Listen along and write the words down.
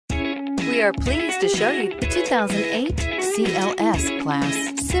We are pleased to show you the 2008 CLS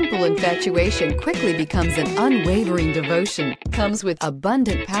class. Simple infatuation quickly becomes an unwavering devotion. Comes with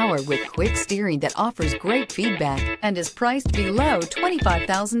abundant power with quick steering that offers great feedback and is priced below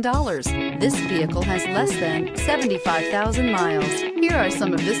 $25,000. This vehicle has less than 75,000 miles. Here are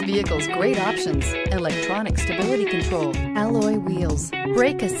some of this vehicle's great options: electronic stability control, alloy wheels,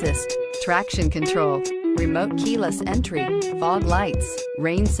 brake assist, traction control, remote keyless entry, fog lights,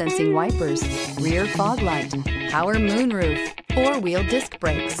 rain sensing wipers, rear fog light, power moonroof, four-wheel disc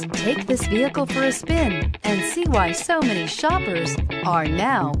brakes. Take this vehicle for a spin and see why so many shoppers are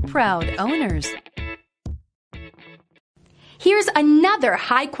now proud owners. Here's another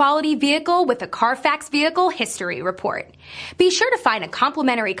high-quality vehicle with a Carfax Vehicle History Report. Be sure to find a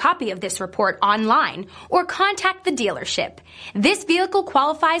complimentary copy of this report online or contact the dealership. This vehicle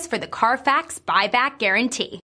qualifies for the Carfax Buyback Guarantee.